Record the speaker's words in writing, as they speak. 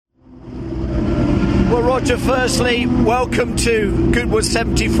Roger, firstly, welcome to Goodwood's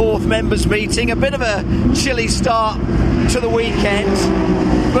 74th members meeting. A bit of a chilly start to the weekend,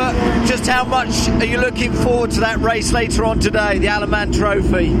 but just how much are you looking forward to that race later on today, the Alaman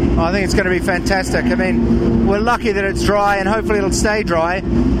Trophy? I think it's going to be fantastic. I mean, we're lucky that it's dry, and hopefully it'll stay dry,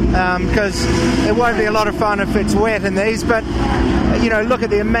 because it won't be a lot of fun if it's wet in these, but you know, look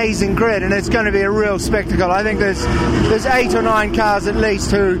at the amazing grid, and it's going to be a real spectacle. I think there's 8 or 9 cars at least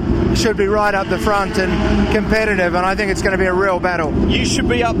who should be right up the front and competitive, and I think it's going to be a real battle. You should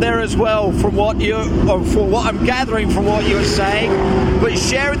be up there as well, from what I'm gathering from what you were saying, but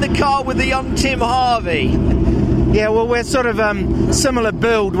sharing the car with the young Tim Harvey. Yeah, well, we're sort of similar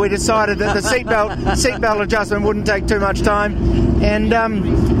build. We decided that the seatbelt adjustment wouldn't take too much time, and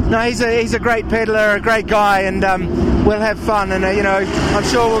no, he's a great peddler, a great guy, and we'll have fun, and you know, I'm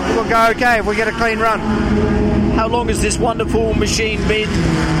sure we'll go okay if we get a clean run. How long has this wonderful machine been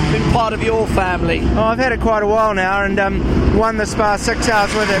part of your family? Oh, I've had it quite a while now, and won the Spa 6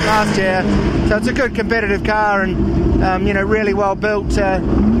 Hours with it last year, so it's a good competitive car, and you know, really well built.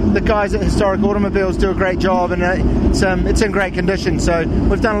 The guys at Historic Automobiles do a great job, and it's in great condition. So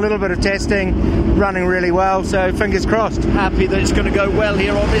we've done a little bit of testing, running really well, so fingers crossed. Happy that it's going to go well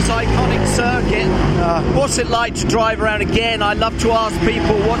here on this iconic circuit. What's it like to drive around again? I love to ask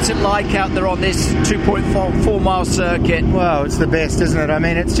people, what's it like out there on this 2.4 mile circuit? Well, it's the best, isn't it? I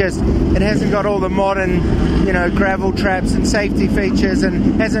mean, it hasn't got all the modern, you know, gravel traps and safety features,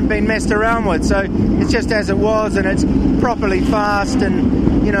 and hasn't been messed around with. So it's just as it was, and it's properly fast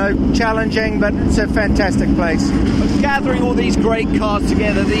and, you know, challenging, but it's a fantastic place. Gathering all these great cars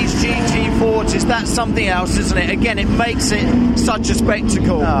together, these GT40s, that's something else, isn't it? Again, it makes it such a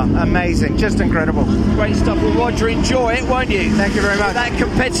spectacle. Oh, amazing, just incredible. Great stuff. Well, Roger, enjoy it, won't you? Thank you very much. With that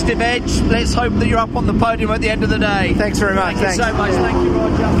competitive edge, let's hope that you're up on the podium at the end of the day. Thanks very much. Thank you so much. Thank you,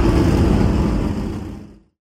 Roger.